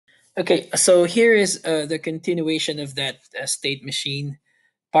Okay, so here is the continuation of that state machine.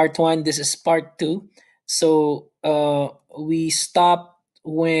 Part one, this is part two. So we stopped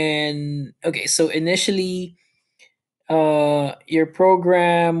when, okay, so initially your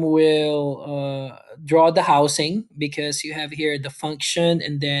program will draw the housing because you have here the function,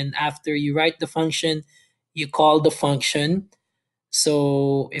 and then after you write the function, you call the function.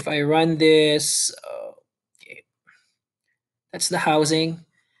 So if I run this, okay, that's the housing,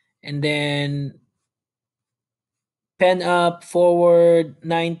 and then pen up, forward,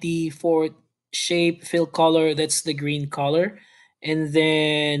 90, forward, shape, fill color, that's the green color. And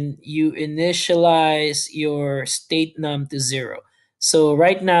then you initialize your state num to zero. So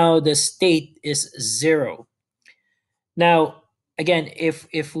right now the state is zero. Now, again,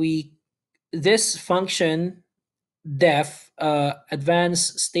 if we this function def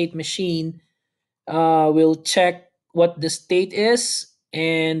advanced state machine will check what the state is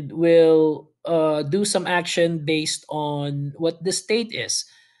and will do some action based on what the state is.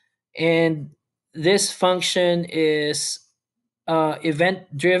 And this function is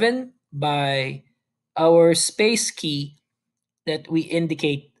event driven by our space key that we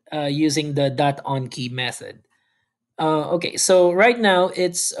indicate using the dot on key method. Okay, so right now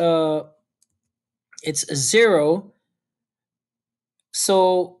it's a zero.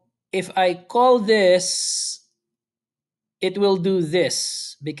 So if I call this, it will do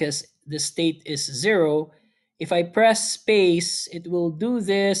this because the state is zero. If I press space, it will do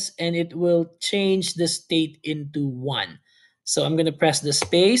this and it will change the state into one. So I'm going to press the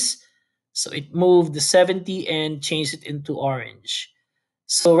space. So it moved the 70 and changed it into orange.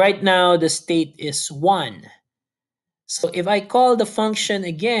 So right now the state is one. So if I call the function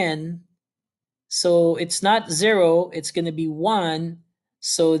again, so it's not zero, it's going to be one.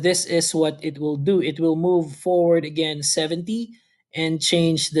 So this is what it will do. It will move forward again 70 and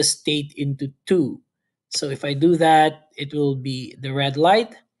change the state into two. So if I do that, it will be the red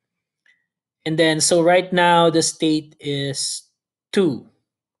light. And then, so right now the state is two.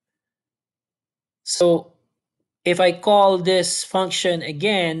 So if I call this function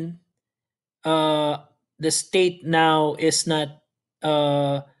again, uh, the state now is not,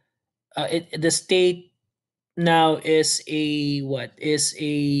 the state now is a what is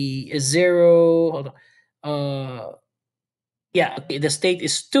a zero, hold on. Yeah, okay, the state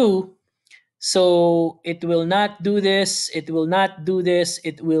is two. So it will not do this, it will not do this,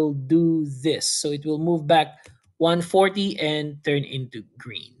 it will do this. So it will move back 140 and turn into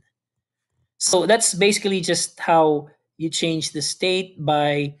green. So that's basically just how you change the state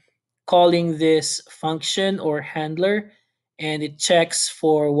by calling this function or handler, and it checks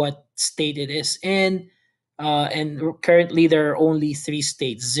for what state it is in. And currently, there are only three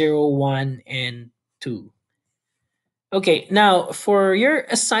states: zero, one, and two. Okay, now for your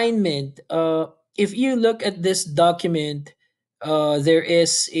assignment, if you look at this document, there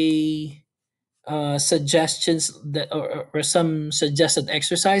is a suggestions that or some suggested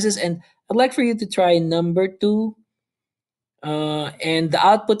exercises, and I'd like for you to try number two, and the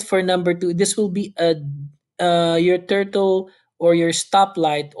output for number two, this will be a your turtle or your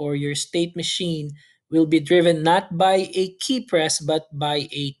stoplight or your state machine will be driven not by a key press but by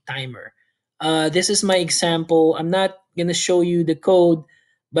a timer. This is my example. I'm not gonna show you the code,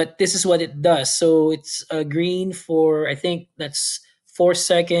 but this is what it does. So it's green for, I think that's 4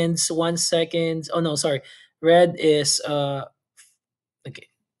 seconds, 1 second. Oh no, sorry. Red is okay,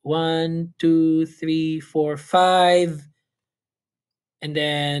 1, 2, 3, 4, 5, and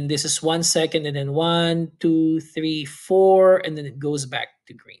then this is 1 second, and then 1, 2, 3, 4, and then it goes back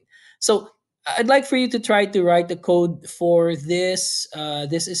to green. So I'd like for you to try to write the code for this.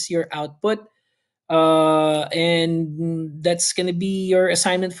 This is your output, and that's gonna be your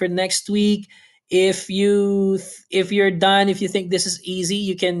assignment for next week. If you're done, if you think this is easy,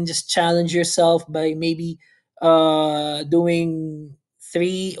 you can just challenge yourself by maybe doing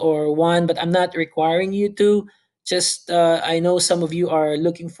three or one, but I'm not requiring you to. Just I know some of you are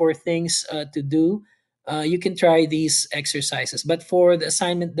looking for things to do. You can try these exercises, but for the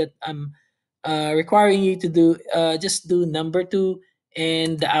assignment that I'm requiring you to do, just do number two,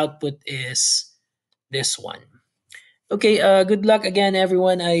 and the output is this one. Okay, good luck again,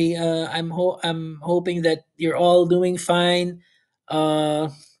 everyone. I'm hoping that you're all doing fine, uh,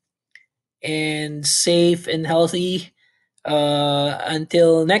 and safe and healthy.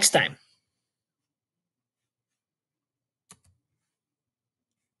 Until next time.